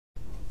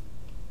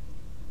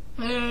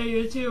Hey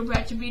YouTube,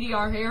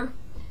 Ratchetbdr here.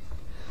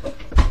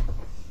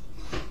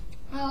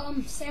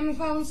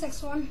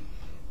 Sammy5161.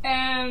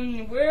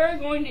 And we're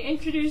going to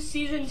introduce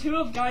Season 2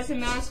 of Guys in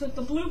Masks with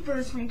the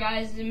bloopers from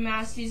Guys in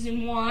Masks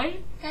Season 1.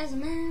 Guys in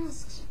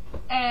Masks.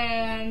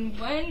 And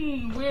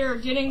when we're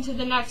getting to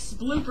the next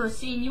blooper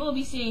scene, you will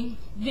be seeing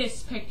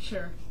this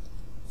picture.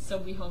 So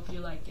we hope you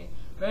like it.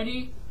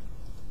 Ready?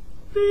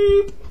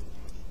 Beep!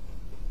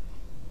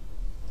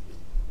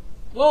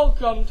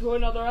 Welcome to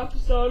another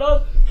episode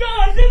of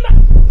Guys in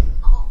Masks!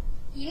 Oh,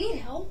 you need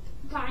help?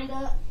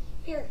 Kinda.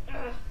 Here.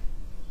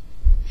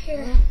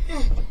 Here.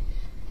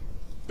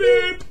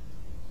 Beep!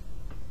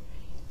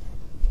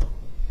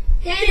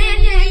 Guys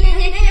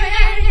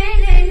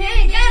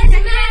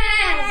in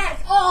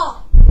Masks!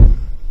 Oh!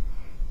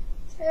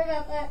 Sorry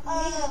about that.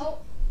 You need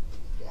help.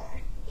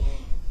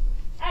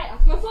 Hey,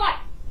 that's my foot!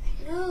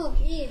 No,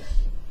 jeez.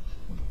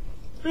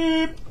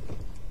 Beep!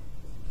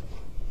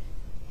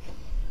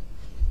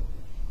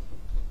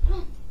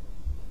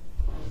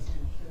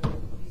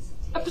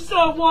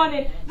 Episode 1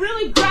 and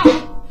really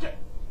graphic.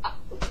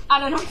 I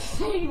don't know what to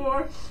say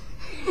anymore.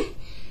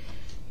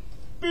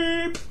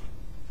 Beep.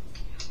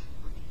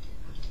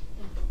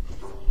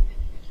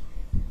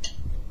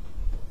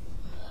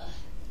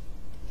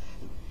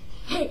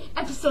 Hey,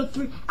 episode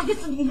 3. I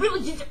guess I'm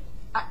really just.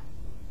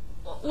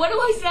 What do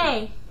I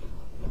say?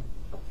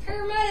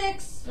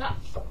 Paramedics.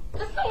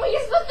 That's not what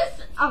you're supposed to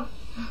say. Oh.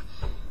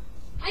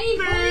 I need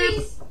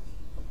police.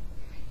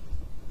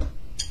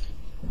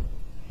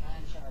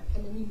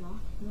 And then you knock.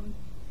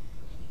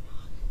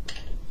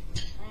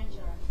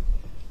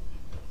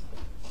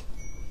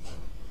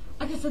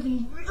 I got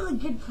something really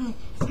good planned.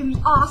 It's gonna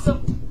be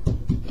awesome.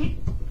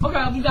 Okay,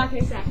 I'll be back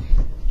in a sec.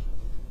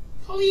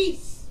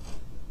 Police.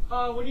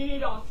 What do you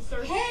need,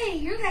 officer? Hey,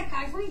 you're that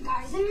guy from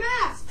Guys in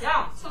Masks.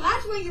 Yeah. So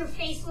that's what your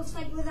face looks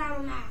like without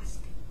a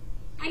mask.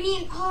 I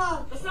mean,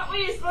 That's not what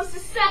you're supposed to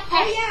say.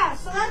 Oh yeah,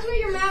 so that's what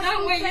your mask That's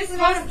not what looks you're like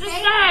without supposed a to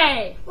face.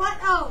 say. What?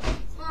 Oh,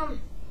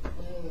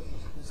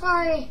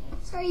 sorry,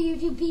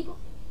 YouTube people.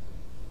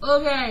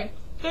 Okay,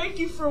 thank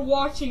you for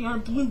watching our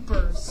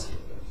bloopers.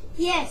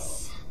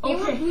 Yes, they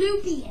were Okay.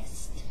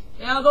 bloopiest.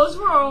 Yeah, those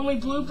were our only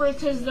bloopers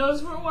because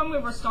those were when we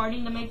were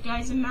starting to make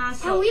Guys in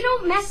Masks. And we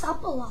don't mess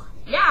up a lot.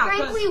 Yeah,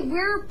 Frankly,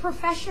 we're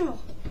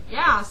professional.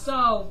 yeah,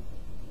 so,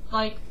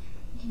 like,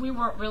 we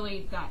weren't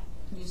really that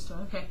used to it.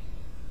 Okay.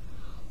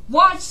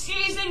 Watch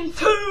Season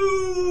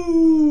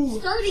 2!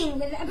 Starting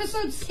with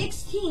episode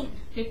 16.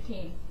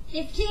 15.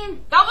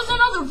 15? That was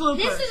another blooper.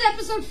 This is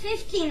episode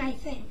 15, I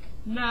think.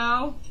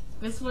 No,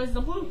 this was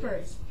the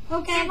bloopers.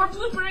 Okay. And we're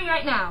bloopering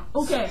right now.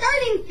 Okay.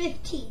 Starting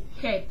 15.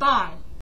 Okay, bye.